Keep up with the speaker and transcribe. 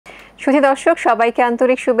সুধী দর্শক সবাইকে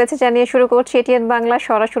আন্তরিক শুভেচ্ছা জানিয়ে শুরু করছি এটিএন বাংলা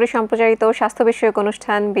সরাসরি সম্প্রচারিত স্বাস্থ্য বিষয়ক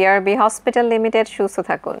অনুষ্ঠান বিআরবি হসপিটাল লিমিটেড সুস্থ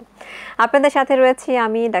থাকুন। আপনাদের সাথে রয়েছি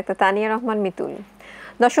আমি ডাক্তার তানিয়া রহমান মিতুল।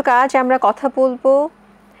 দর্শক আজ আমরা কথা বলবো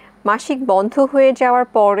মাসিক বন্ধ হয়ে যাওয়ার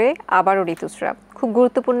পরে আবারও ঋতুস্রাব। খুব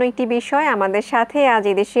গুরুত্বপূর্ণ একটি বিষয়। আমাদের সাথে আজ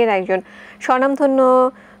এই দেশের একজন স্বনামধন্য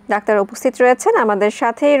ডাক্তার উপস্থিত রয়েছেন। আমাদের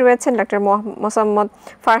সাথেই রয়েছেন ডাক্তার মোসাম্মদ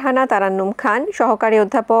ফারহানা তারান্নুম খান, সহকারী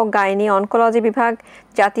অধ্যাপক, গাইনি অনকোলজি বিভাগ,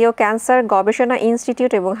 জাতীয় ক্যান্সার গবেষণা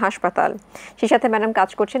ইনস্টিটিউট এবং হাসপাতাল। সেই সাথে ম্যাডাম কাজ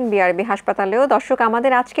করছেন বিআরবি হাসপাতালেও। দর্শক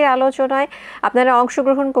আমাদের আজকের আলোচনায় আপনারা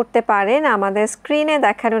অংশগ্রহণ করতে পারেন আমাদের স্ক্রিনে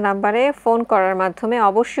দেখানো নাম্বারে ফোন করার মাধ্যমে।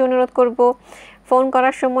 অবশ্যই অনুরোধ করব ফোন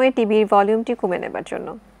করার সময় টিভির ভলিউমটি কমে নেবার জন্য।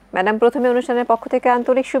 ম্যাডাম, প্রথমে অনুষ্ঠানের পক্ষ থেকে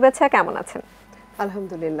আন্তরিক শুভেচ্ছা, কেমন আছেন?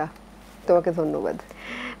 আলহামদুলিল্লাহ, তোমাকে ধন্যবাদ।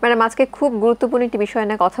 ম্যাডাম, আজকে খুব গুরুত্বপূর্ণ একটি বিষয়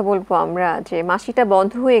নিয়ে কথা বলবো আমরা, যে মাসিকটা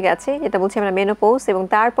বন্ধ হয়ে গেছে, যেটা বলছি আমরা মেনোপজ, এবং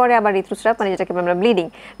তারপরে আবার ঋতুস্রাব, মানে যেটাকে আমরা ব্লিডিং,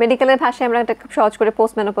 মেডিকেলের ভাষায় আমরা এটা খুব সহজ করে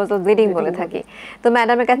পোস্ট মেনোপজাল ব্লিডিং বলে থাকি। তো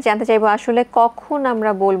ম্যাডামের কাছে জানতে চাইবো আসলে কখন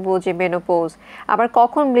আমরা বলবো যে মেনোপজ, আবার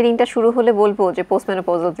কখন ব্লিডিংটা শুরু হলে বলবো যে পোস্ট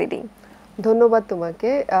মেনোপজাল ব্লিডিং? ধন্যবাদ তোমাকে।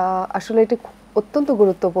 আসলে এটি অত্যন্ত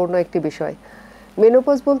গুরুত্বপূর্ণ একটি বিষয়।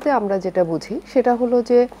 মেনোপজ বলতে আমরা যেটা বুঝি সেটা হলো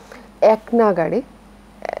যে এক নাগাড়ে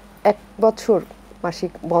 1 বছর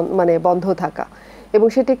মাসিক মানে বন্ধ থাকা, এবং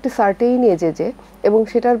সেটা একটি সার্টেইন এজে, এবং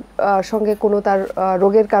সেটার সঙ্গে কোনো তার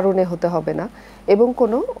রোগের কারণে হতে হবে না, এবং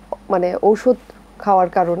কোনো মানে ঔষধ খাওয়ার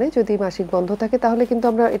কারণে যদি মাসিক বন্ধ থাকে তাহলে কিন্তু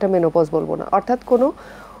আমরা এটা মেনোপজ বলবো না। অর্থাৎ কোনো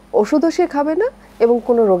ওষুধও সে খাবে না এবং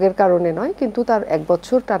কোনো রোগের কারণে নয়, কিন্তু তার 1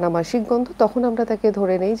 বছর টানা মাসিক বন্ধ, তখন আমরা তাকে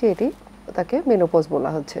ধরে নেই যে এটি তাকে মেনোপজ বলা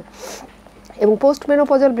হচ্ছে। এবং পোস্ট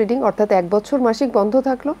মেনোপজাল ব্লিডিং অর্থাৎ 1 বছর মাসিক বন্ধ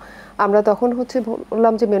থাকলো, আমরা তখন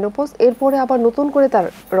বললাম যে মেনোপজ, এরপরে আবার নতুন করে তার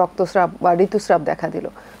রক্তস্রাব বা ঋতুস্রাব দেখা দিল,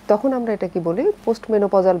 তখন আমরা এটা কি বলি পোস্ট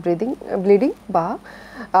মেনোপজাল ব্লিডিং বা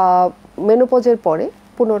মেনোপজের পরে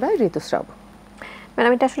পুনরায় ঋতুস্রাব।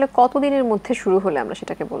 ম্যাডাম, এটা আসলে কতদিনের মধ্যে শুরু হলে আমরা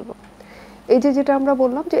সেটাকে বলবো? এই যেটা আমরা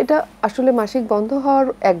বললাম যে এটা আসলে মাসিক বন্ধ হওয়ার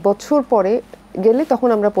 1 বছর পরে গেলে তখন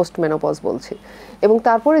আমরা পোস্ট মেনোপজ বলছি, এবং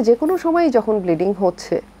তারপরে যে কোনো সময় যখন ব্লিডিং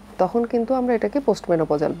হচ্ছে তখন কিন্তু আমরা এটাকে পোস্ট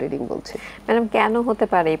মেনোপজাল ব্লিডিং বলছি। ম্যাডাম, কেন হতে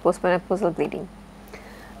পারে এই পোস্ট মেনোপজাল ব্লিডিং?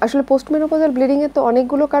 আসলে পোস্ট মেনোপজাল ব্লিডিং এর তো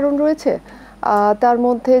অনেকগুলো কারণ রয়েছে। তার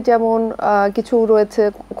মধ্যে যেমন কিছু রয়েছে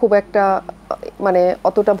খুব একটা মানে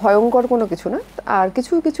অতটা ভয়ঙ্কর কোনো কিছু না, আর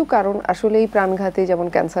কিছু কিছু কারণ আসলেই প্রাণঘাতী, যেমন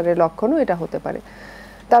ক্যান্সারের লক্ষণও এটা হতে পারে।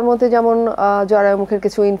 তার মধ্যে যেমন জরায়ুমুখের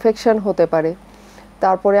কিছু ইনফেকশন হতে পারে।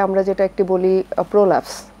 তারপরে আমরা যেটা একটি বলি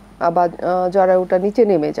প্রোল্যাপস বা জরায়ুটা নিচে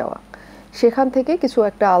নেমে যাওয়া, সেখান থেকে কিছু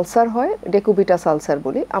একটা আলসার হয়, ডেকুবিটাস আলসার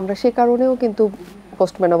বলি আমরা, সে কারণেও কিন্তু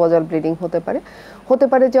পোস্ট মেনোপজাল ব্লিডিং হতে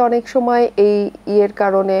পারে যে অনেক সময় এই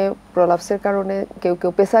কারণে, প্রোল্যাপসের কারণে কেউ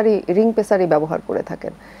রিং পেসারি ব্যবহার করে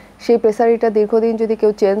থাকেন। সেই পেসারিটা দীর্ঘদিন যদি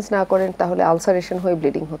কেউ চেঞ্জ না করেন তাহলে আলসারেশন হয়ে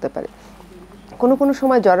ব্লিডিং হতে পারে। কোনো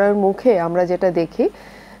সময় জরায়ুর মুখে আমরা যেটা দেখি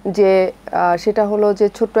যে সেটা হলো যে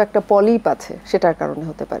ছোট্ট একটা পলিপ আছে, সেটার কারণে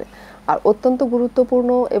হতে পারে। আর অত্যন্ত গুরুত্বপূর্ণ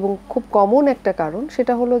এবং খুব কমন একটা কারণ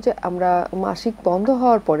সেটা হলো যে আমরা মাসিক বন্ধ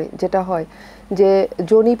হওয়ার পরে যেটা হয় যে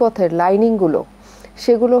যোনিপথের লাইনিংগুলো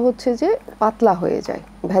সেগুলো হচ্ছে যে পাতলা হয়ে যায়,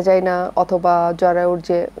 ভ্যাজাইনা অথবা জরায়ুর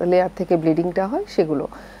যে লেয়ার থেকে ব্লিডিংটা হয় সেগুলো।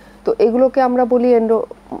 তো এগুলোকে আমরা বলি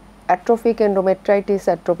অ্যাট্রোফিক এন্ডোমেট্রাইটিস,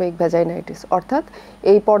 অ্যাট্রোপিক ভ্যাজাইনাইটিস। অর্থাৎ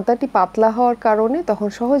এই পর্দাটি পাতলা হওয়ার কারণে তখন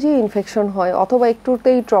সহজেই ইনফেকশন হয়, অথবা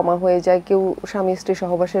একটুতেই ট্রমা হয়ে যায়, কেউ স্বামী স্ত্রী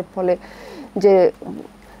সহবাসের ফলে যে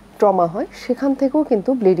ট্রমা হয় সেখান থেকেও কিন্তু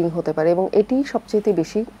ব্লিডিং হতে পারে, এবং এটি সবচেয়ে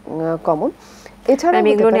বেশি কমন। এছাড়া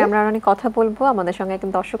এগুলো নিয়ে আমরা অনেক কথা বলবো। আমাদের সঙ্গে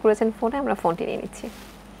একজন দর্শক রয়েছেন ফোনে, আমরা ফোনটি নিয়ে নিচ্ছি।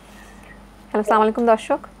 হ্যালো, আসসালামু আলাইকুম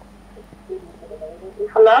দর্শক।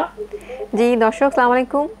 হ্যালো, জি দর্শক, আসসালামু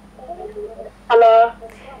আলাইকুম। হ্যালো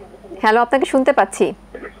হ্যালো, আপনাকে শুনতে পাচ্ছি।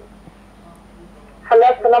 হ্যালো,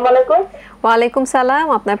 আসসালামু আলাইকুম। ওয়ালাইকুম সালাম,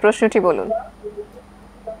 আপনার প্রশ্নটি বলুন।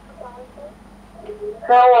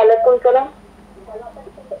 হ্যাঁ, ওয়ালাইকুম সালাম।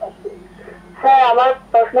 হ্যাঁ, আমার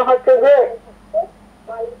প্রশ্ন হচ্ছে যে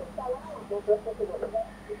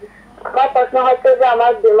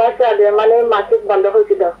আমার 2 মাস আগে মানে মাসিক বন্ধ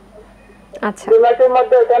হয়েছিল। আচ্ছা, 2 মাসের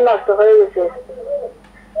মধ্যে ওটা নষ্ট হয়ে গেছে।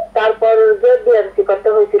 তারপর যে বিএমসি করতে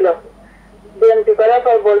হয়েছিল, বিএমসি করার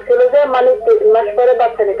পর বলছিল যে মানে 3 মাস পরে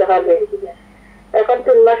বাচ্চা নিতে হবে। এখন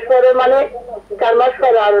 3 মাস পরে মানে 4 মাস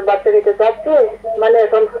পরে আর বাচ্চা নিতে চাচ্ছি, মানে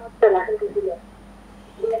এখন হচ্ছে না।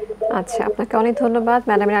 আচ্ছা, আপনাকে অনেক ধন্যবাদ।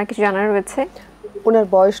 ম্যাডামের আর কিছু জানার রয়েছে? ওনার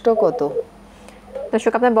বয়সটা কত?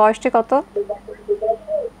 দর্শক, আপনার বয়সটি কত?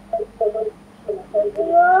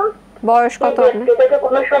 বয়স কত আপনার? এটা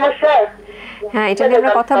কোনো সমস্যা? হ্যাঁ, এটা নিয়ে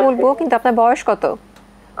আমরা কথা বলবো, কিন্তু আপনার বয়স কত?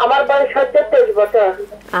 আমার বয়স হচ্ছে 23 বছর।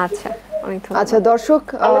 আচ্ছা, অনেক ধন্যবাদ। আচ্ছা দর্শক,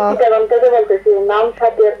 আমি চিটাগাং থেকে বলতেছি, নাম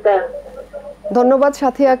সাথে একটা। ধন্যবাদ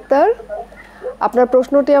সাথী আক্তার, আপনার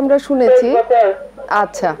প্রশ্নটি আমরা শুনেছি।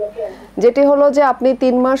 আচ্ছা, যেটি হলো যে আপনি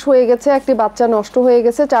 3 মাস হয়ে গেছে, একটি বাচ্চা নষ্ট হয়ে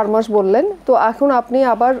গেছে, 4 মাস বললেন, তো এখন আপনি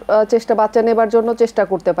আবার বাচ্চা নেবার জন্য চেষ্টা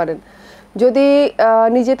করতে পারেন। যদি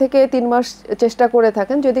নিজে থেকে 3 মাস চেষ্টা করে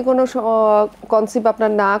থাকেন, যদি কোনো কনসিভ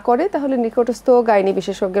আপনার না করে, তাহলে নিকটস্থ গাইনি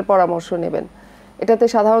বিশেষজ্ঞের পরামর্শ নেবেন। এটাতে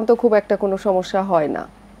সাধারণত খুব একটা কোনো সমস্যা হয় না।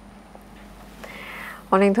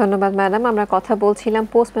 অনেক ধন্যবাদ ম্যাডাম। আমরা কথা বলছিলাম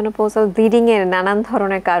পোস্টমেনোপজাল ব্লিডিং এর নানান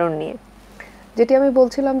ধরনের কারণ নিয়ে। যেটি আমি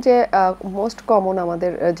বলছিলাম যে মোস্ট কমন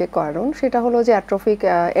আমাদের যে কারণ সেটা হলো যে অ্যাট্রোফিক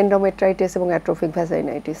এন্ডোমেট্রাইটিস এবং অ্যাট্রোফিক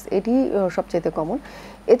ভ্যাজাইনাইটিস, এটি সবচেয়ে কমন।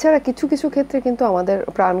 এছাড়া কিছু কিছু ক্ষেত্রে কিন্তু আমাদের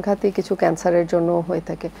প্রাণঘাতী কিছু ক্যান্সারের জন্য হয়ে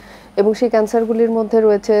থাকে, এবং সেই ক্যান্সারগুলির মধ্যে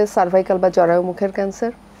রয়েছে সার্ভাইকাল বা জরায়ু মুখের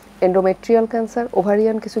ক্যান্সার, এন্ডোমেট্রিয়াল ক্যান্সার,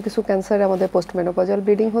 ওভারিয়ান কিছু কিছু ক্যান্সারে আমাদের পোস্টমেনোপজাল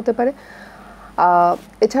ব্লিডিং হতে পারে।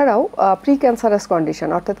 এছাড়াও প্রি ক্যান্সারাস কন্ডিশন,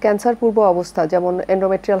 অর্থাৎ ক্যান্সার পূর্ব অবস্থা, যেমন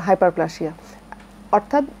এন্ডোমেট্রিয়াল হাইপারপ্লাসিয়া,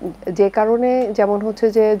 অর্থাৎ যে কারণে যেমন হচ্ছে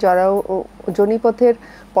যে যোনিপথের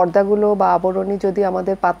পর্দাগুলো বা আবরণী যদি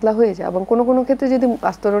আমাদের পাতলা হয়ে যায় এবং কোনো কোনো ক্ষেত্রে যদি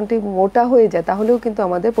আস্তরণটি মোটা হয়ে যায়, তাহলেও কিন্তু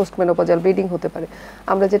আমাদের পোস্টমেনোপজাল ব্লিডিং হতে পারে।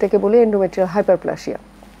 আমরা যেটাকে বলি এন্ডোমেট্রিয়াল হাইপারপ্লাসিয়া।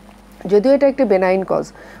 যদিও এটা একটি বেনাইন কজ,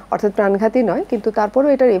 অর্থাৎ প্রাণঘাতী নয়, কিন্তু তারপরেও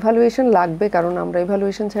এটার ইভ্যালুয়েশন লাগবে, কারণ আমরা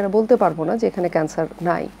ইভ্যালুয়েশন ছাড়া বলতে পারবো না যে এখানে ক্যান্সার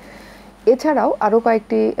নাই। এছাড়াও আরও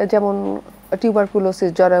কয়েকটি, যেমন টিউবারকুলোসিস,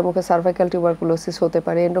 জরায়ুমুখে সার্ভাইকাল টিউবারকুলোসিস হতে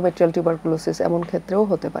পারে, এন্ডোমেট্রিয়াল টিউবারকুলোসিস এমন ক্ষেত্রেও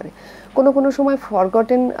হতে পারে। কোনো কোনো সময়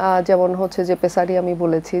ফরগটেন, যেমন হচ্ছে যে পেসারি আমি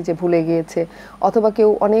বলেছি যে ভুলে গিয়েছে, অথবা কেউ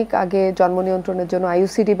অনেক আগে জন্ম নিয়ন্ত্রণের জন্য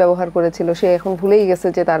আইইউসিডি ব্যবহার করেছিল, সে এখন ভুলেই গেছে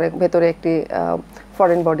যে তার ভেতরে একটি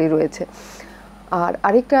ফরেন বডি রয়েছে। আর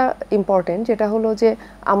আরেকটা ইম্পর্টেন্ট যেটা হলো যে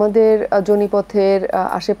আমাদের যোনিপথের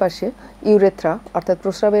আশেপাশে ইউরেথ্রা, অর্থাৎ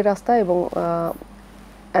প্রস্রাবের রাস্তা, এবং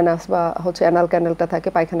অ্যানাস বা হচ্ছে অ্যানাল ক্যানেলটা থাকে,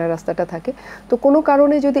 পায়খানার রাস্তাটা থাকে। তো কোনো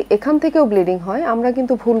কারণে যদি এখান থেকেও ব্লিডিং হয়, আমরা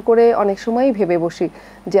কিন্তু ভুল করে অনেক সময়ই ভেবে বসি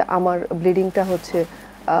যে আমার ব্লিডিংটা হচ্ছে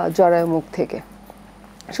জরায়ুমুখ থেকে।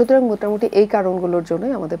 সুতরাং মোটামুটি এই কারণগুলোর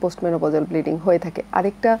জন্যই আমাদের পোস্টমেনোপজাল ব্লিডিং হয়ে থাকে।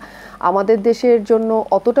 আরেকটা আমাদের দেশের জন্য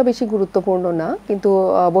অতটা বেশি গুরুত্বপূর্ণ না, কিন্তু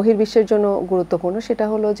বহির্বিশ্বের জন্য গুরুত্বপূর্ণ, সেটা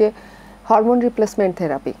হলো যে হরমোন রিপ্লেসমেন্ট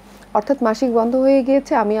থেরাপি। অর্থাৎ মাসিক বন্ধ হয়ে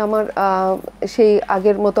গিয়েছে, আমি আমার সেই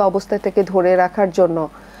আগের মতো অবস্থাটাকে ধরে রাখার জন্য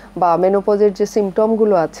বা মেনোপজের যে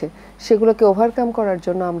সিমটমগুলো আছে সেগুলোকে ওভারকাম করার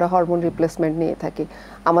জন্য আমরা হরমোন রিপ্লেসমেন্ট নিয়ে থাকি।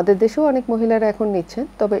 আমাদের দেশেও অনেক মহিলারা এখন নিচ্ছেন,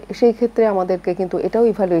 তবে সেই ক্ষেত্রে আমাদেরকে কিন্তু এটাও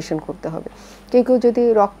ইভ্যালুয়েশন করতে হবে। কেউ কেউ যদি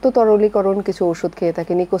রক্ত তরলীকরণ কিছু ওষুধ খেয়ে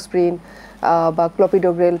থাকে, নিকোস্প্রিন বা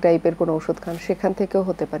ক্লোপিডোগ্রেল টাইপের কোনো ওষুধ খান, সেখান থেকেও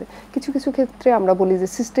হতে পারে। কিছু কিছু ক্ষেত্রে আমরা বলি যে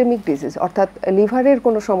সিস্টেমিক ডিজিজ, অর্থাৎ লিভারের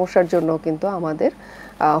কোনো সমস্যার জন্য কিন্তু আমাদের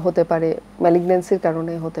হতে পারে, ম্যালিগন্যান্সির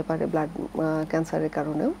কারণে হতে পারে, ব্লাড ক্যান্সারের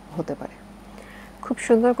কারণেও হতে পারে। খুব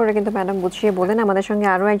সুন্দর করে কিন্তু ম্যাডাম বুঝিয়ে বলেন। আমাদের সঙ্গে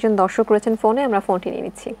আরও একজন দর্শক রয়েছেন ফোনে, আমরা ফোনটি নিয়ে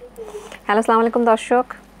নিচ্ছি। হ্যালো, আসসালামু আলাইকুম দর্শক।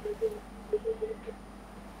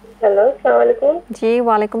 হ্যালো, আসসালামু আলাইকুম। জি,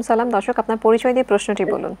 ওয়ালাইকুম সালাম। দর্শক, আপনার পরিচয় দিয়ে প্রশ্নটি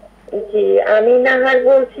বলুন। জি, আমি নাহার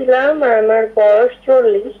বলছিলাম। আমার বয়স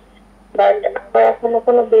 40, বাট আমার এখনো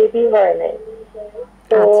কোনো বেবি হয় নাই।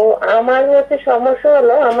 তো আমার হচ্ছে সমস্যা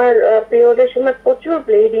হলো, আমার পিরিয়ডের সময় প্রচুর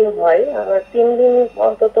ব্লিডিং হয়। আমার 3 দিন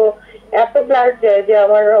অন্তত এত ব্লাড যায় যে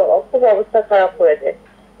আমার খুব অবস্থা খারাপ হয়ে যায়।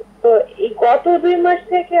 তো এই গত 2 মাস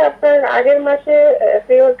থেকে আপনার আগের মাসে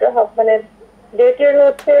পিরিয়ড মানে ডেটের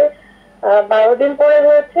হচ্ছে 12 দিন পরে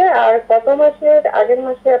হয়েছে, আর গত মাসের আগের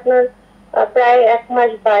মাসে আপনার প্রায় 1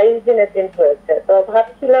 মাস 22 দিনের দিন হয়েছে। তো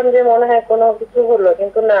ভাবছিলাম যে মনে হয় কোনো কিছু হলো,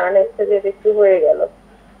 কিন্তু না, আনেস্থেসিয়া একটু হয়ে গেল।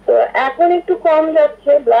 তো এখন একটু কম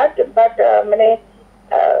যাচ্ছে ব্লাড, বাট মানে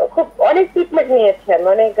খুব অনেক ট্রিটমেন্ট নিয়েছেন,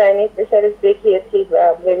 অনেক গাইনি স্পেশালিস্ট দেখিয়েছি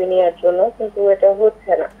বেবি নেওয়ার জন্য, কিন্তু এটা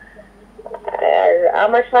হচ্ছে না। আর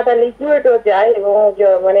আমার সাদা লিকুইডও যায় এবং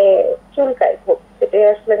মানে চুলকায় খুব। এটাই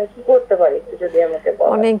আসলে আমি কি করতে পারি একটু যদি আমাকে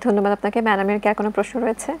বলেন। অনেক ধন্যবাদ আপনাকে। ম্যাডামের কি আর কোনো প্রশ্ন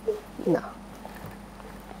রয়েছে? না,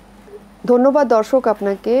 ধন্যবাদ দর্শক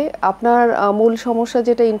আপনাকে। আপনার মূল সমস্যা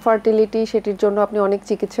যেটা ইনফার্টিলিটি, সেটির জন্য আপনি অনেক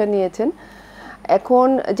চিকিৎসা নিয়েছেন। এখন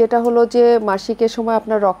যেটা হলো যে মাসিকের সময়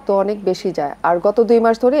আপনার রক্ত অনেক বেশি যায়, আর গত 2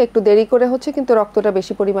 মাস ধরে একটু দেরি করে হচ্ছে, কিন্তু রক্তটা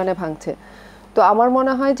বেশি পরিমাণে ভাঙছে। তো আমার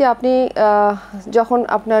মনে হয় যে আপনি যখন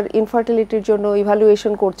আপনার ইনফার্টিলিটির জন্য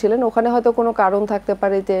ইভ্যালুয়েশন করছিলেন, ওখানে হয়তো কোনো কারণ থাকতে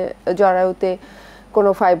পারে যে জরায়ুতে কোনো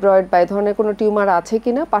ফাইব্রয়েড বা এই ধরনের কোনো টিউমার আছে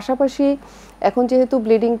কিনা। পাশাপাশি এখন যেহেতু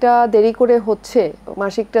ব্লিডিংটা দেরি করে হচ্ছে,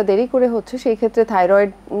 মাসিকটা দেরি করে হচ্ছে, সেই ক্ষেত্রে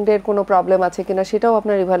থাইরয়েডের কোনো প্রবলেম আছে কিনা সেটাও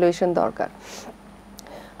আপনার ইভ্যালুয়েশন দরকার।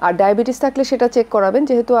 আর ডায়াবেটিস থাকলে সেটা চেক করাবেন,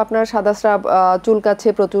 যেহেতু আপনার সাদা স্রাব চুলকাচ্ছে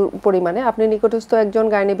প্রচুর পরিমাণে। আপনি নিকটস্থ একজন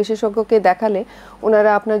গাইনি বিশেষজ্ঞকে দেখালে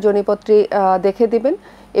ওনারা আপনার যোনিপত্রী দেখে দিবেন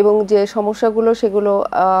এবং যে সমস্যাগুলো সেগুলো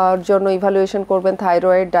জন্য ইভ্যালুয়েশন করবেন,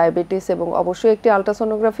 থাইরয়েড, ডায়াবেটিস এবং অবশ্যই একটি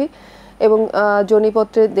আলট্রাসোনোগ্রাফি, এবং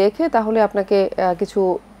যোনিপত্রে দেখে তাহলে আপনাকে কিছু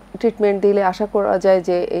ট্রিটমেন্ট দিলে আশা করা যায়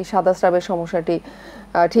যে এই সাদা স্রাবের সমস্যাটি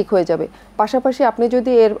ঠিক হয়ে যাবে। পাশাপাশি আপনি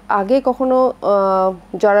যদি এর আগে কখনো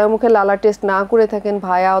জরায়ুমুখে লালা টেস্ট না করে থাকেন,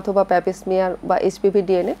 ভায়া অথবা প্যাপিসমিয়ার বা এইচপিভি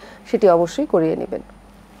ডিএনএ, সেটি অবশ্যই করিয়ে নেবেন।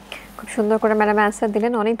 খুব সুন্দর করে ম্যাডাম অ্যান্সার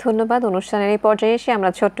দিলেন, অনেক ধন্যবাদ। অনুষ্ঠানের এই পর্যায়ে এসে আমরা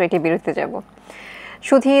ছোট্ট একটি বিরতিতে যাব।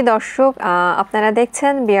 শুধু দর্শক, আপনারা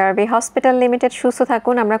দেখছেন বিআরবি হসপিটাল লিমিটেড সুস্থ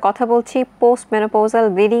থাকুন। আমরা কথা বলছি পোস্ট মেনোপজাল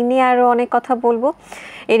ব্লিডিং নিয়ে, আরও অনেক কথা বলবো।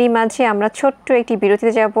 এরই মাঝে আমরা ছোট্ট একটি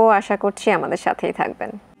বিরতিতে যাব, আশা করছি আমাদের সাথেই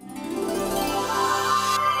থাকবেন।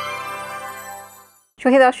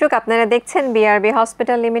 শুধু দর্শক, আপনারা দেখছেন বিআরবি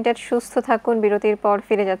হসপিটাল লিমিটেড সুস্থ থাকুন। বিরতির পর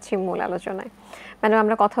ফিরে যাচ্ছি মূল আলোচনায়। ম্যাডাম,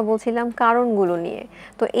 আমরা কথা বলছিলাম কারণগুলো নিয়ে।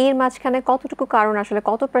 তো এর মাঝখানে কতটুকু কারণ আসলে,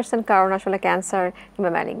 কত % কারণ আসলে ক্যান্সার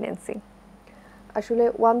কিংবা ম্যালিগন্যান্সি? আসলে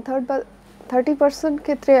 1/3 বা 30%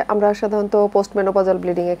 ক্ষেত্রে আমরা সাধারণত পোস্ট মেনোপজাল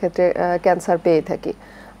ব্লিডিং এর ক্ষেত্রে ক্যান্সার পেয়ে থাকি,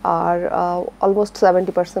 আর অলমোস্ট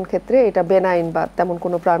 70% ক্ষেত্রে এটা বেনাইন বা তেমন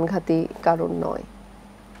কোনো প্রাণঘাতী কারণ নয়।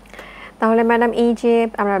 তাহলে ম্যাডাম, এই যে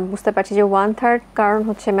আমরা বুঝতে পারছি যে 1/3 কারণ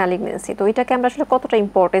হচ্ছে ম্যালিগন্যান্সি, তো এটাকে আমরা আসলে কতটা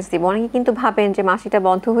ইম্পর্টেন্স দিব? অনেকে কিন্তু ভাবেন যে মাসিটা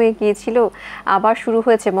বন্ধ হয়ে গিয়েছিল, আবার শুরু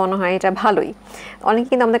হয়েছে, মনে হয় এটা ভালোই। অনেকে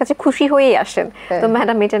কিন্তু আমাদের কাছে খুশি হয়েই আসেন। তো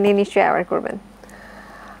ম্যাডাম, এটা নিয়ে নিশ্চয়ই অ্যাওয়ার করবেন।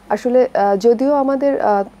 আসলে যদিও আমাদের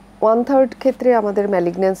 1/3 ক্ষেত্রে আমাদের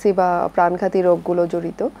ম্যালিগন্যান্সি বা প্রাণঘাতী রোগগুলো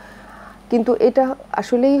জড়িত, কিন্তু এটা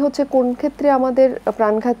আসলেই হচ্ছে কোন ক্ষেত্রে আমাদের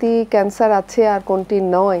প্রাণঘাতী ক্যান্সার আছে আর কোনটি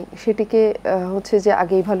নয়, সেটিকে হচ্ছে যে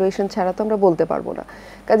আগে ইভ্যালুয়েশন ছাড়া তো আমরা বলতে পারবো না।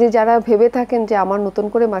 কাজে যারা ভেবে থাকেন যে আমার নতুন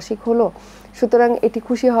করে মাসিক হলো, সুতরাং এটি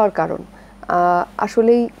খুশি হওয়ার কারণ,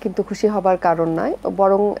 আসলেই কিন্তু খুশি হবার কারণ নয়,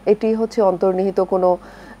 বরং এটি হচ্ছে অন্তর্নিহিত কোনো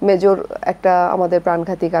মেজর একটা আমাদের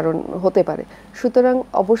প্রাণঘাতী কারণ হতে পারে। সুতরাং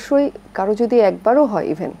অবশ্যই কারো যদি একবারও হয়,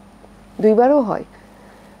 ইভেন 2বারও হয়,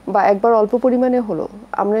 বা একবার অল্প পরিমাণে হলো,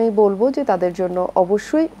 আমরাই বলবো যে তাদের জন্য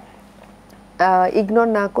অবশ্যই ইগনোর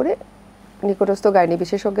না করে নিকটস্থ গাইনি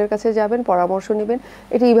বিশেষজ্ঞের কাছে যাবেন, পরামর্শ নেবেন।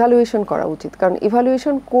 এটি ইভ্যালুয়েশন করা উচিত, কারণ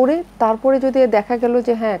ইভ্যালুয়েশন করে তারপরে যদি দেখা গেল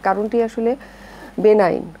যে হ্যাঁ, কারণটি আসলে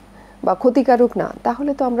বেনাইন বা ক্ষতিকারক না,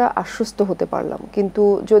 তাহলে তো আমরা আশ্বস্ত হতে পারলাম। কিন্তু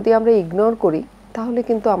যদি আমরা ইগনোর করি, তাহলে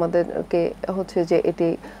কিন্তু আমাদেরকে হচ্ছে যে এটি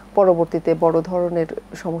পরবর্তীতে বড় ধরনের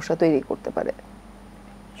সমস্যা তৈরি করতে পারে।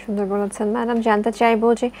 সুন্দর বলেছেন ম্যাডাম। জানতে চাইবো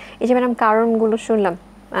যে এই যে ম্যাডাম কারণগুলো শুনলাম,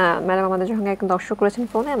 ম্যাডাম আমাদের সঙ্গে একজন দর্শক করেছেন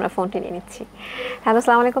ফোনে, আমরা ফোনটি নিয়ে নিচ্ছি। হ্যালো,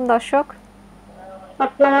 আসসালামু আলাইকুম দর্শক।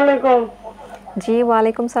 আসসালামু আলাইকুম। জি,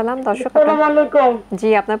 ওয়ালাইকুম সালাম দর্শক। আসসালামু আলাইকুম। জি,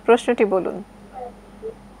 আপনার প্রশ্নটি বলুন।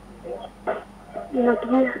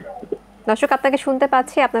 দর্শক, আপনাকে শুনতে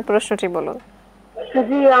পাচ্ছি, আপনার প্রশ্নটি বলুন।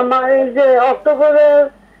 জি, আমার এই যে অক্টোবরের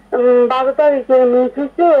 12 তারিখে মিস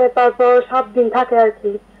হচ্ছে, তারপর 7 দিন থাকে আর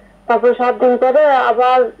কি, তারপর 7 দিন পরে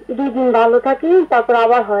আবার 2 দিন ভালো থাকি, তারপর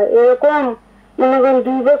আবার হয়। এরকম মনে করেন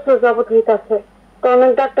 2 বছর যাবত হইতাছে। তো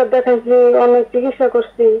অনেক ডাক্তার দেখাইছি, অনেক চিকিৎসা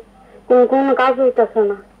করছি, কোনো কাজ হইতাছে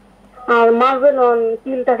না। আর মার্বেলন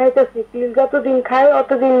পিলটা খাইতেছি, পিল যতদিন খাই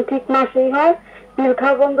অতদিন ঠিক মাসেই হয়, পিল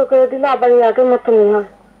খাওয়া বন্ধ করে দিলে আবার এই আগের মতনই হয়।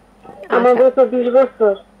 আমার বয়স 20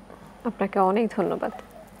 বছর। আপনাকে অনেক ধন্যবাদ।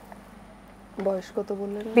 বয়স কত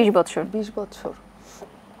বললেন? 20 বছর। 20 বছর।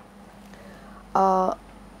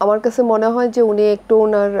 আমার কাছে মনে হয় যে উনি একটু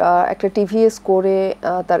ওনার একটা টিভিএস করে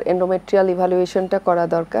তার এন্ডোমেট্রিয়াল ইভ্যালুয়েশনটা করা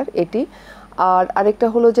দরকার, এটি। আর আরেকটা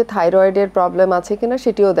হলো যে থাইরয়েডের প্রবলেম আছে কিনা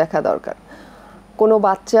সেটিও দেখা দরকার, কোনো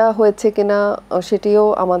বাচ্চা হয়েছে কিনা সেটিও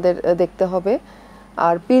আমাদের দেখতে হবে,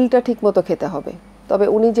 আর পিলটা ঠিকমতো খেতে হবে। তবে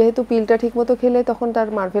উনি যেহেতু পিলটা ঠিকমতো খেলে, তখন তার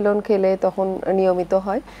মার্ভেলন খেলে তখন নিয়মিত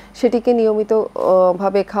হয়, সেটিকে নিয়মিত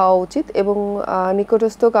ভাবে খাওয়া উচিত। এবং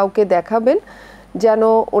নিকটস্থ কাউকে দেখাবেন যেন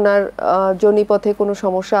ওনার যোনিপথে কোনো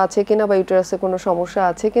সমস্যা আছে কিনা বা ইউটেরাসে কোনো সমস্যা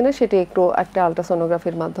আছে কিনা সেটি একটু একটা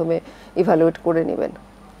আলট্রাসোনোগ্রাফির মাধ্যমে ইভ্যালুয়েট করে নেবেন।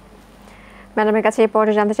 ম্যাডামের কাছে এই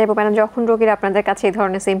পর্যায়ে জানতে চাইবো, ম্যাডাম যখন রোগীরা আপনাদের কাছে এই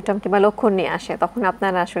ধরনের সিমটম কিংবা লক্ষণ নিয়ে আসে, তখন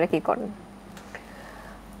আপনারা আসলে কি করেন?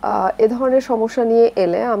 এ ধরনের সমস্যা নিয়ে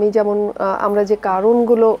এলে আমি যেমন আমরা যে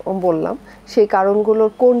কারণগুলো বললাম, সেই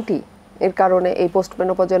কারণগুলোর কোনটি এর কারণে এই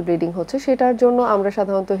পোস্টমেনোপজাল ব্লিডিং হচ্ছে, সেটার জন্য আমরা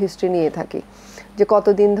সাধারণত হিস্ট্রি নিয়ে থাকি, যে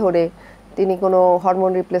কতদিন ধরে তিনি কোনো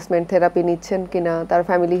হরমোন রিপ্লেসমেন্ট থেরাপি নিচ্ছেন কিনা, তার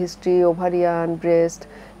family history, ovarian, breast,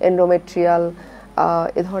 endometrial,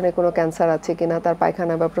 এ ধরনের কোনো ক্যান্সার আছে কিনা, তার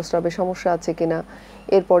পায়খানা বা প্রস্রাবের সমস্যা আছে কিনা,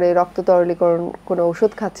 এরপরে রক্ত তরলীকরণ কোনো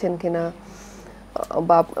ওষুধ খাচ্ছেন কিনা,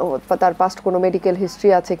 বা তার পাস্ট কোনো মেডিকেল হিস্ট্রি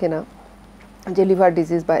আছে কিনা, যে লিভার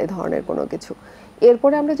ডিজিজ বা এ ধরনের কোনো কিছু।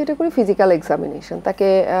 এরপরে আমরা যেটা করি ফিজিক্যাল এক্সামিনেশন, তাকে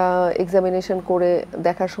এক্সামিনেশন করে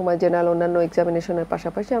দেখার সময় জেনারেল অন্যান্য এক্সামিনেশনের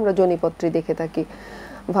পাশাপাশি আমরা যোনিপত্রী দেখে থাকি,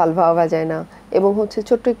 ভালভা, ভাজাইনা, এবং হচ্ছে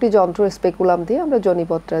ছোট্ট একটি যন্ত্র স্পেকুলাম দিয়ে আমরা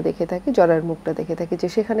যোনিপত্রা দেখে থাকি, জরায়ুর মুখটা দেখে থাকি, যে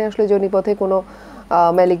সেখানে আসলে যোনিপথে কোনো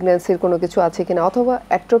ম্যালিগন্যান্সির কোনো কিছু আছে কিনা, অথবা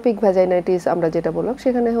অ্যাট্রোপিক ভ্যাজাইনাইটিস আমরা যেটা বললাম,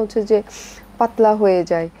 সেখানে হচ্ছে যে পাতলা হয়ে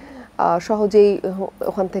যায়, সহজেই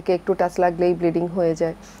ওখান থেকে একটু টাচ লাগলেই ব্লিডিং হয়ে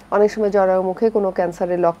যায়। অনেক সময় জরায়ু মুখে কোনো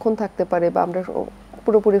ক্যান্সারের লক্ষণ থাকতে পারে বা আমরা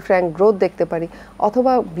পুরোপুরি ফ্র্যাঙ্ক গ্রোথ দেখতে পারি,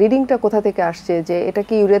 অথবা ব্লিডিংটা কোথা থেকে আসছে, যে এটা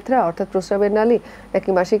কি ইউরেথ্রা অর্থাৎ প্রস্রাবের নালী, নাকি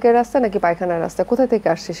মাসিকের রাস্তা, নাকি পায়খানার রাস্তা, কোথা থেকে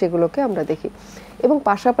আসছে সেগুলোকে আমরা দেখি। এবং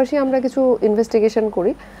পাশাপাশি আমরা কিছু ইনভেস্টিগেশন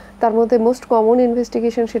করি। তার মধ্যে মোস্ট কমন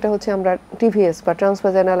ইনভেস্টিগেশন সেটা হচ্ছে আমরা টিভিএস বা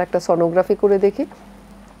ট্রান্সভাজাইনাল একটা সোনোগ্রাফি করে দেখি,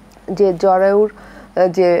 যে জরায়ুর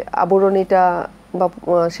যে আবরণীটা বা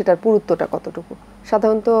সেটার পুরুত্বটা কতটুকু।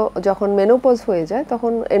 সাধারণত যখন মেনোপজ হয়ে যায়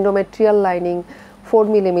তখন এন্ডোমেট্রিয়াল লাইনিং 4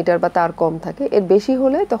 মিলিমিটার বা তার কম থাকে, এর বেশি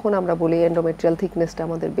হলে তখন আমরা বলি এন্ডোমেট্রিয়াল থিকনেসটা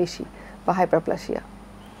আমাদের বেশি বা হাইপারপ্লাসিয়া।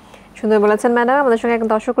 সুন্দর বলেছেন ম্যাডাম। আমাদের সঙ্গে এক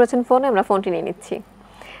দর্শক রয়েছেন ফোনে, আমরা ফোনটি নিয়ে নিচ্ছি।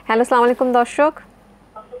 হ্যালো, আসসালামু আলাইকুম দর্শক।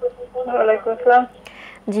 ওয়ালাইকুম আসসালাম।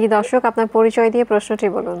 জি দর্শক, আপনার পরিচয় দিয়ে প্রশ্নটি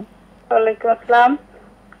বলুন। ওয়ালাইকুম আসসালাম।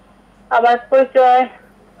 আমার পরিচয়,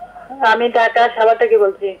 আমি ঢাকা সাভার থেকে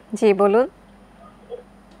বলছি। জি বলুন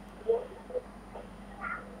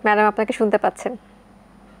ম্যাডাম, আপনাকে শুনতে পাচ্ছেন?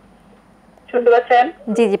 শুনতে পাচ্ছেন?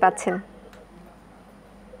 জি জি পাচ্ছেন।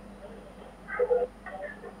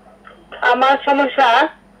 আমার সমস্যা,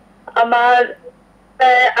 আমার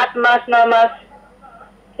 8 মাস 9 মাস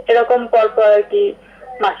এরকম পর পর আর কি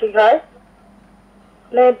মাসিক হয়।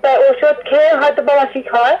 ওষুধ খেয়ে হয়তো বা মাসিক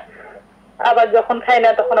হয়, আবার যখন খাই না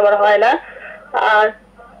তখন আবার হয় না। আর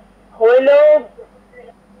হইলেও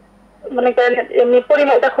মনে করেন এমনি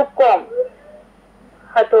পরিমাণটা খুব কম,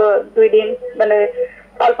 হয়তো 2 দিন মানে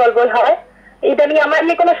অল্প অল্প হয়। এটা নিয়ে আমার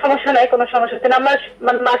এমনি কোনো সমস্যা নাই, কোনো সমস্যা হচ্ছে না।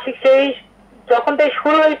 আমার মাসিক সেই যখন থেকে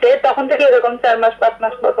শুরু হয়েছে তখন থেকে এরকম 4 মাস 5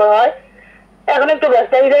 মাস পর পর হয়। এখন একটু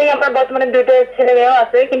ব্যস্ত, আমার বর্তমানে 2টা ছেলে মেয়েও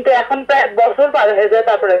আছে, কিন্তু এখন প্রায় বছর পার হয়ে যায়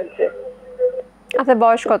তারপরে হচ্ছে। আপনার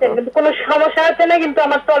বয়স কত? কোনো সমস্যা হচ্ছে না, কিন্তু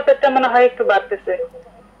আমার তলপেটটা মনে হয় একটু বাড়তেছে।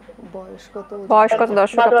 বয়স কত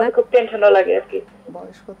দর্শক আপনার? খুব টেনশনও লাগে আর কি,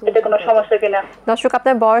 বয়স কত, এটা কোনো সমস্যা কিনা। দর্শক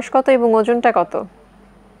আপনার বয়স কত এবং ওজনটা কত?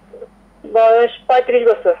 বয়স 35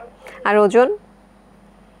 বছর। আর ওজন?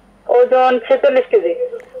 ওজন 46 কেজি।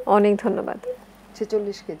 অনেক ধন্যবাদ।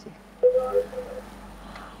 46 কেজি।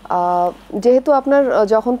 যেহেতু আপনার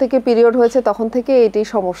যখন থেকে পিরিয়ড হয়েছে তখন থেকে এটি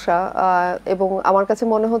সমস্যা, এবং আমার কাছে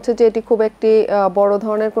মনে হচ্ছে যে এটি খুব একটি বড়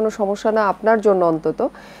ধরনের কোনো সমস্যা না আপনার জন্য অন্তত,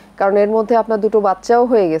 কারণ এর মধ্যে আপনার 2টো বাচ্চাও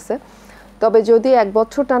হয়ে গেছে। তবে যদি 1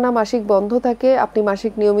 বছর টানা মাসিক বন্ধ থাকে, আপনি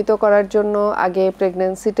মাসিক নিয়মিত করার জন্য আগে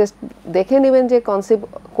প্রেগন্যান্সি টেস্ট দেখে নেবেন যে কনসিভ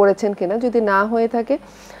করেছেন কিনা। যদি না হয়ে থাকে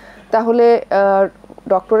তাহলে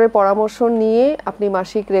ডক্টরের পরামর্শ নিয়ে আপনি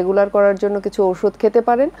মাসিক রেগুলার করার জন্য কিছু ওষুধ খেতে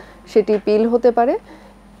পারেন, সেটি পিল হতে পারে,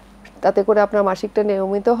 তাতে করে আপনার মাসিকটা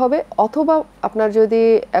নিয়মিত হবে। অথবা আপনার যদি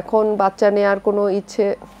এখন বাচ্চা নেওয়ার কোনো ইচ্ছে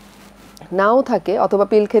নাও থাকে অথবা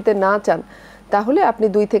পিল খেতে না চান, তাহলে আপনি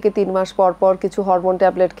 2 থেকে 3 মাস পর পর কিছু হরমোন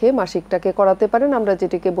ট্যাবলেট খেয়ে মাসিকটাকে করাতে পারেন, আমরা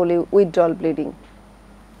যেটিকে বলি উইথড্রল ব্লিডিং।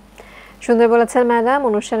 সুন্দর বলেছেন ম্যাডাম।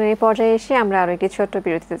 অনুষ্ঠানের এই পর্যায়ে এসে আমরা আরো একটি ছোট্ট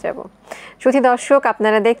বিরতিতে যাব। শ্রোতা দর্শক,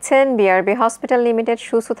 আপনারা দেখছেন বিআরবি হসপিটাল লিমিটেড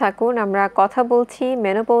সুস্থ থাকুন। আমরা কথা বলছি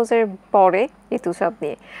মেনোপজের পরে ঋতুস্রাব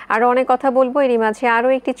নিয়ে। আরো অনেক কথা বলবো, এরই মাঝে আরো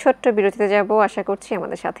একটি ছোট্ট বিরতিতে যাব। আশা করছি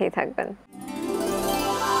আমাদের সাথেই থাকবেন।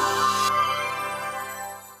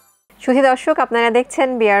 সুধী দর্শক, আপনারা দেখছেন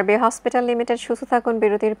বিআরবি হসপিটাল লিমিটেড সুস্থ থাকুন।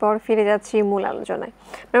 বিরতির পর ফিরে যাচ্ছি মূল আলোচনায়।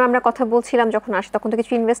 ম্যাম, আমরা কথা বলছিলাম যখন আসে তখন তো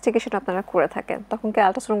কিছু ইনভেস্টিগেশন আপনারা করে থাকেন, তখন কি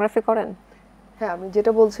আল্ট্রাসোনোগ্রাফি করেন? হ্যাঁ, আমি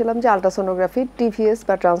যেটা বলছিলাম যে আল্ট্রাসোনোগ্রাফি, টিভিএস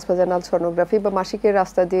বা ট্রান্সভাজাইনাল সোনোগ্রাফি বা মাসিকের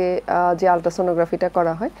রাস্তা দিয়ে যে আল্ট্রাসোনোগ্রাফিটা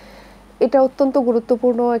করা হয়, এটা অত্যন্ত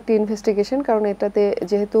গুরুত্বপূর্ণ একটি ইনভেস্টিগেশন, কারণ এটাতে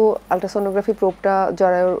যেহেতু আল্ট্রাসোনোগ্রাফি প্রোবটা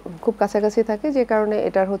জরায়ুর খুব কাছাকাছি থাকে, যে কারণে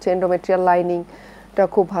এটার হচ্ছে এন্ডোমেট্রিয়াল লাইনিংটা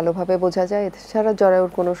খুব ভালোভাবে বোঝা যায়। এছাড়া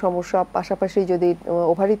জরায়ুর কোনো সমস্যা, পাশাপাশি যদি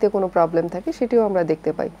ওভারিতে কোনো প্রবলেম থাকে সেটিও আমরা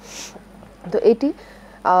দেখতে পাই। তো এটি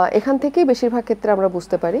এখান থেকেই বেশিরভাগ ক্ষেত্রে আমরা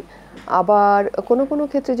বুঝতে পারি। আবার কোনো কোনো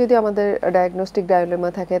ক্ষেত্রে যদি আমাদের ডায়াগনস্টিক ডায়োলেমা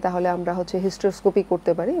থাকে তাহলে আমরা হচ্ছে হিস্ট্রোস্কোপি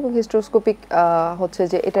করতে পারি, এবং হিস্ট্রোস্কোপিক হচ্ছে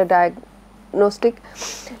যে এটা ডায়াগনস্টিক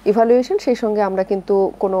ইভালুয়েশন, সেই সঙ্গে আমরা কিন্তু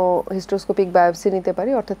কোনো হিস্ট্রোস্কোপিক বায়োপসি নিতে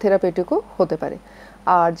পারি, অর্থাৎ থেরাপিউটিকও হতে পারে।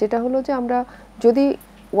 আর যেটা হলো যে আমরা যদি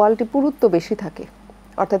ওয়ালটি পুরুত্ব বেশি থাকে,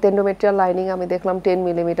 অর্থাৎ এন্ডোমেট্রিয়াল লাইনিং আমি দেখলাম 10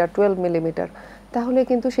 মিলিমিটার 12 মিলিমিটার, তাহলে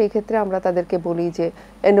কিন্তু সেই ক্ষেত্রে আমরা তাদেরকে বলি যে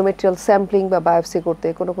এন্ডোমেট্রিয়াল স্যাম্পলিং বা বায়োপসি করতে।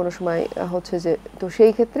 কোনো কোনো সময় হচ্ছে যে, তো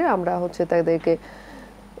সেই ক্ষেত্রে আমরা হচ্ছে তাদেরকে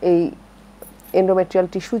এই এন্ডোমেট্রিয়াল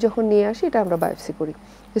টিস্যু যখন নিয়ে আসি এটা আমরা বায়োপসি করি।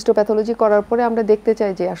 হিস্টোপ্যাথোলজি করার পরে আমরা দেখতে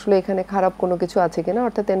চাই যে আসলে এখানে খারাপ কোনো কিছু আছে কিনা,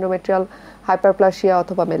 অর্থাৎ এন্ডোমেট্রিয়াল হাইপারপ্লাসিয়া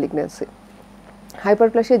অথবা ম্যালিগন্যান্সি।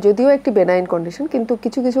 হাইপারপ্লাসিয়া যদিও একটি বেনাইন কন্ডিশন, কিন্তু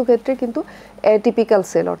কিছু কিছু ক্ষেত্রে কিন্তু অ্যাটিপিক্যাল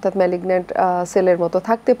সেল অর্থাৎ ম্যালিগন্যান্ট সেলের মতো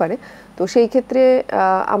থাকতে পারে। তো সেই ক্ষেত্রে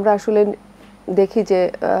আমরা আসলে দেখি যে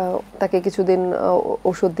তাকে কিছুদিন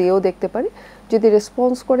ওষুধ দিয়েও দেখতে পারি, যদি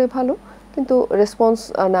রেসপন্স করে ভালো, কিন্তু রেসপন্স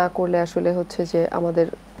না করলে আসলে হচ্ছে যে আমাদের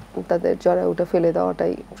তাদের জরায়ুটা ফেলে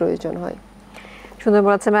দেওয়াটাই প্রয়োজন হয়। সুন্দর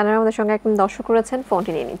বলেছেন ম্যাডাম। আমাদের সঙ্গে একদম দর্শক রয়েছেন,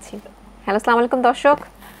 ফোনটি নিয়ে নিচ্ছি। হ্যালো, আসসালামু আলাইকুম দর্শক।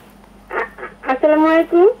 আসসালামু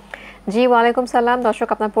আলাইকুম। জি ওয়ালাইকুম সালাম। দর্শক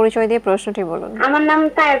আপনার পরিচয় দিয়ে প্রশ্নটি বলুন। আমার নাম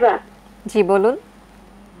তাইবা। জি বলুন।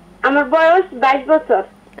 আমার বয়স 22 বছর।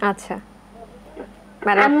 আচ্ছা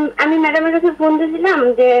ম্যাডাম, আমি ম্যাডামের কাছে ফোন দিয়েছিলাম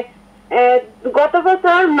যে গত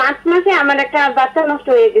বছর মার্চ মাসে আমার একটা বাচ্চা নষ্ট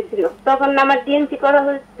হয়ে গেছিল, তখন আমার ডিএনসি করা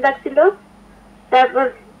লাগছিল। তারপর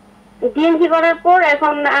ডিএনসি করার পর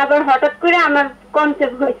এখন আবার হঠাৎ করে আমার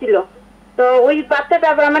কনসেপ্ট হয়েছিল, তো ওই বাচ্চাটা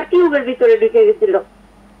আবার আমার টিউবের ভিতরে ঢুকে গেছিল।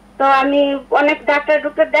 তো আমি অনেক ডাক্তার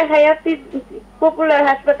দেখাই আসছি, পপুলার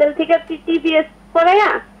হাসপাতাল থেকে টিবিএস করাইয়া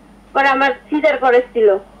পরে আমার সিজার করেছিল।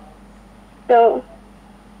 তো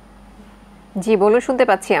জি বলুন, শুনতে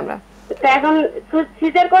পাচ্ছি আমরা। এখন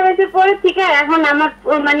সিজার করার পরে থেকে এখন আমার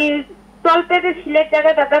মানে তলপেটের শিলের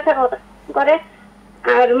জায়গাটা ব্যথা করে।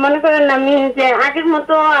 আর মনে করেন আমি যে আগের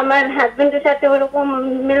মতো আমার হাজবেন্ডের সাথে ওরকম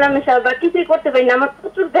মেলামেশা বা কিছুই করতে পারি না, আমার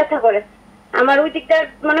প্রচুর ব্যথা করে। আমার ওই দিকটা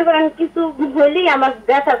মনে করেন কিছু হলেই আমার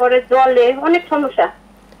ব্যথা করে, জলে অনেক সমস্যা।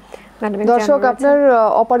 দর্শক, আপনার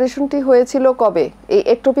অপারেশনটি হয়েছিল কবে? এই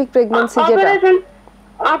একটোপিক প্রেগন্যান্সি যেটা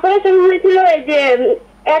অপারেশন হয়েছিল এই যে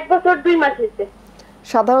 1 বছর 2 মাস হয়েছে।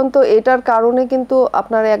 সাধারণত এটার কারণে কিন্তু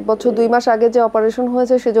আপনার 1 বছর 2 মাস আগে যে অপারেশন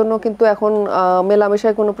হয়েছে সেজন্য কিন্তু এখন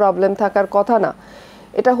মেলামেশায় কোনো প্রবলেম থাকার কথা না।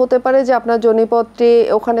 এটা হতে পারে যে আপনার যোনিপথটি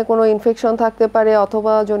ওখানে কোনো ইনফেকশন থাকতে পারে,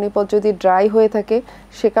 অথবা যোনিপথ যদি ড্রাই হয়ে থাকে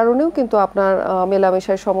সে কারণেও কিন্তু আপনার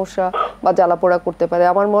মেলামেশায় সমস্যা বা জ্বালাপোড়া করতে পারে।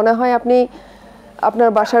 আমার মনে হয় আপনি আপনার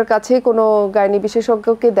বাসার কাছে কোনো গাইনি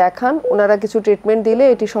বিশেষজ্ঞকে দেখান, ওনারা কিছু ট্রিটমেন্ট দিলে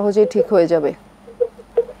এটি সহজেই ঠিক হয়ে যাবে।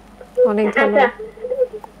 অনেক ধন্যবাদ।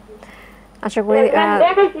 আশা করি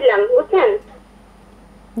দেখাইছিলাম, বুঝছেন।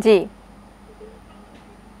 জি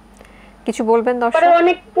কিছু বলবেন দর্শক? পরে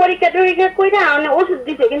অনেক পরীক্ষা কইরা অনেক ওষুধ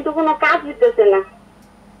দিতে, কিন্তু কোনো কাজ হইতেছে না।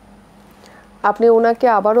 আপনি ওনাকে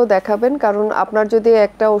আবারও দেখাবেন, কারণ আপনার যদি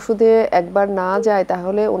একটা ওষুধে একবার না যায়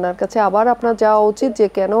তাহলে ওনার কাছে আবার আপনার যাওয়া উচিত, যে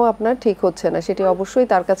কেন আপনার ঠিক হচ্ছে না সেটি অবশ্যই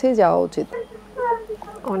তার কাছেই যাওয়া উচিত।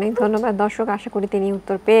 অনেক ধন্যবাদ দর্শক, আশা করি তিনি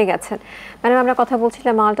উত্তর পেয়ে গেছেন। ম্যাডাম, আমরা কথা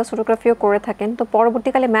বলছিলাম আলট্রাসোনোগ্রাফিও করে থাকেন, তো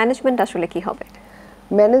পরবর্তীকালে ম্যানেজমেন্ট আসলে কি হবে?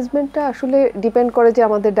 ম্যানেজমেন্টটা আসলে ডিপেন্ড করে যে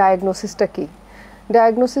আমাদের ডায়াগনোসিসটা কি।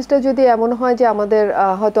 ডায়াগনোসিসটা যদি এমন হয় যে আমাদের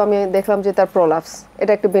হয়তো আমি দেখলাম যে তার প্রোলাপস,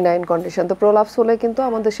 এটা একটা বেনাইন কন্ডিশন, তো প্রোলাপস হলে কিন্তু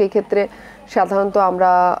আমাদের সেই ক্ষেত্রে সাধারণত আমরা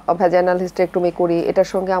ভ্যাজাইনাল হিস্টেরেক্টমি করি। এটার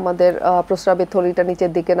সঙ্গে আমাদের প্রস্রাবের থলিটা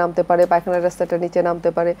নিচের দিকে নামতে পারে, পায়খানার রাস্তাটা নিচে নামতে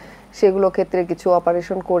পারে, সেগুলো ক্ষেত্রে কিছু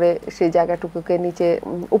অপারেশন করে সেই জায়গাটুকুকে নিচে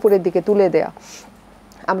উপরের দিকে তুলে দেয়া,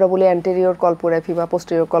 আমরা বলি অ্যান্টেরিয়র কল্পোগ্রাফি বা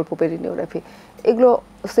পোস্টেরিয়র কল্পোপেরিনিওগ্রাফি। এগুলো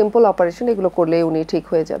সিম্পল অপারেশন, এগুলো করলেই উনি ঠিক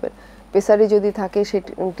হয়ে যাবেন। পেসারি যদি থাকে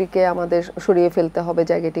সেটিকে আমাদের সরিয়ে ফেলতে হবে,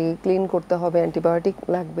 জায়গাটিকে ক্লিন করতে হবে, অ্যান্টিবায়োটিক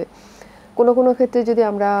লাগবে। কোনো কোনো ক্ষেত্রে যদি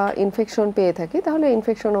আমরা ইনফেকশন পেয়ে থাকি তাহলে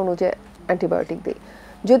ইনফেকশন অনুযায়ী অ্যান্টিবায়োটিক দিই।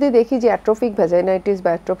 যদি দেখি যে অ্যাট্রোফিক ভ্যাজাইনাইটিস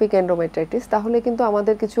বা অ্যাট্রোফিক এন্ডোমেট্রাইটিস, তাহলে কিন্তু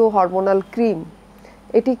আমাদের কিছু হরমোনাল ক্রিম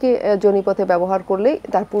এটিকে যোনিপথে ব্যবহার করলেই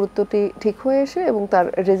তার পুরুত্বটি ঠিক হয়ে আসে এবং তার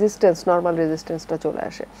রেজিস্ট্যান্স, নর্মাল রেজিস্ট্যান্সটা চলে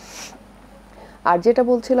আসে। আর যেটা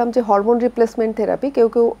বলছিলাম যে হরমোন রিপ্লেসমেন্ট থেরাপি কেউ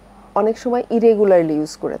কেউ অনেক সময় ইরেগুলারলি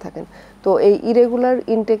ইউজ করে থাকেন, তো এই ইরেগুলার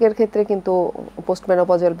ইনটেকের ক্ষেত্রে কিন্তু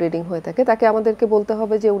পোস্টমেনোপজাল ব্লিডিং হয়ে থাকে। তাকে আমাদেরকে বলতে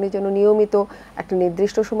হবে যে উনি যেন নিয়মিত একটা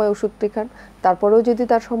নির্দিষ্ট সময় ওষুধটি খান। তারপরেও যদি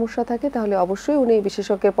তার সমস্যা থাকে তাহলে অবশ্যই উনি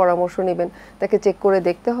বিশেষজ্ঞের পরামর্শ নেবেন, তাকে চেক করে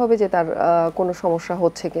দেখতে হবে যে তার কোনো সমস্যা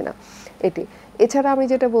হচ্ছে কিনা। এটি এছাড়া আমি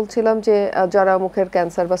যেটা বলছিলাম যে জরা মুখের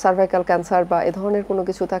ক্যান্সার বা সার্ভাইকাল ক্যান্সার বা এ ধরনের কোনো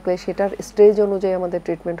কিছু থাকলে সেটার স্টেজ অনুযায়ী আমাদের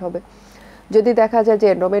ট্রিটমেন্ট হবে। যদি দেখা যায় যে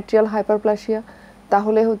এন্ডোমেট্রিয়াল হাইপারপ্লাসিয়া,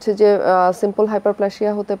 তাহলে হচ্ছে যে সিম্পল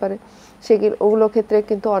হাইপারপ্লাসিয়া হতে পারে। ওগুলো ক্ষেত্রে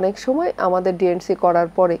কিন্তু অনেক সময় আমাদের ডিএনসি করার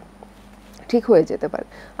পরে ঠিক হয়ে যেতে পারে।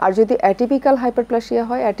 আর যদি অ্যাটিপিক্যাল হাইপারপ্লাসিয়া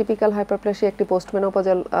হয়, অ্যাটিপিক্যাল হাইপারপ্লাসিয়া একটি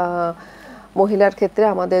পোস্টমেনোপজাল মহিলার ক্ষেত্রে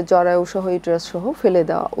আমাদের জরায়ু সহ ইউটেরাস সহ ফেলে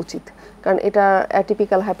দেওয়া উচিত, কারণ এটা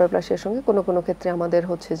অ্যাটিপিক্যাল হাইপারপ্লাসিয়ার সঙ্গে কোনো কোনো ক্ষেত্রে আমাদের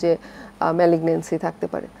হচ্ছে যে ম্যালিগনেন্সি থাকতে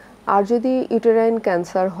পারে। আর যদি ইউটেরাইন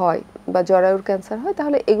ক্যান্সার হয় বা জরায়ুর ক্যান্সার হয়,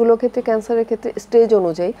 তাহলে এগুলো ক্ষেত্রে ক্যান্সারের ক্ষেত্রে স্টেজ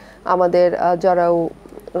অনুযায়ী আমাদের জরায়ু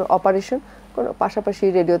অপারেশন, কোনো পাশাপাশি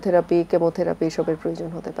রেডিওথেরাপি, কেমোথেরাপি এসবের প্রয়োজন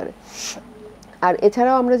হতে পারে। আর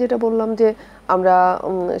এছাড়াও আমরা যেটা বললাম যে আমরা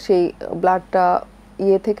সেই ব্লাডটা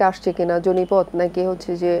ইয়ে থেকে আসছে কিনা, যোনিপথ নাকি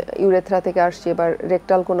হচ্ছে যে ইউরেথ্রা থেকে আসছে বা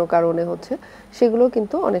রেকটাল কোনো কারণে হচ্ছে, সেগুলো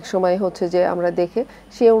কিন্তু অনেক সময় হচ্ছে যে আমরা দেখে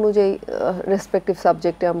সে অনুযায়ী রেসপেক্টিভ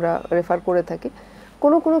সাবজেক্টে আমরা রেফার করে থাকি।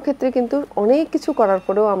 কোনো কোনো ক্ষেত্রে কিন্তু অনেক কিছু করার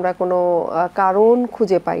পরেও আমরা কোনো কারণ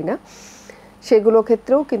খুঁজে পাই না, সেগুলো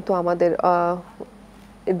ক্ষেত্রেও কিন্তু আমাদের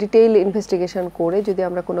ডিটেইল ইনভেস্টিগেশন করে যদি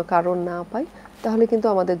আমরা কোনো কারণ না পাই তাহলে কিন্তু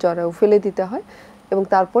আমাদের জরায়ু ফেলে দিতে হয় এবং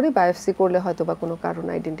তারপরে বায়োপসি করলে হয়তো বা কোনো কারণ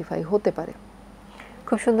আইডেন্টিফাই হতে পারে।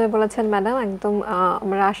 খুব সুন্দর বলেছেন ম্যাডাম। একদম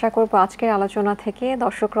আমরা আশা করব আজকের আলোচনা থেকে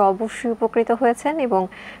দর্শকরা অবশ্যই উপকৃত হয়েছেন এবং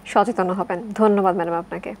সচেতন হবেন। ধন্যবাদ ম্যাডাম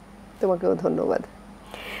আপনাকে। তোমাকেও ধন্যবাদ।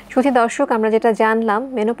 সুধী দর্শক, আমরা যেটা জানলাম,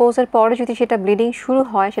 মেনোপজের পরে যদি সেটা ব্লিডিং শুরু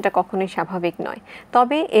হয় সেটা কখনোই স্বাভাবিক নয়,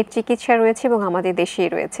 তবে এর চিকিৎসা রয়েছে এবং আমাদের দেশেই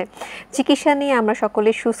রয়েছে। চিকিৎসা নিয়ে আমরা সকলে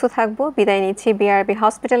সুস্থ থাকবো। বিদায় নিচ্ছি বিআরবি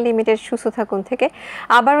হসপিটাল লিমিটেড সুস্থ থাকুন থেকে।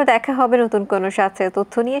 আবারও দেখা হবে নতুন কোনো স্বাস্থ্যের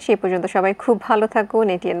তথ্য নিয়ে। সেই পর্যন্ত সবাই খুব ভালো থাকুন,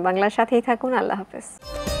 এটিএন বাংলার সাথেই থাকুন। আল্লাহ হাফেজ।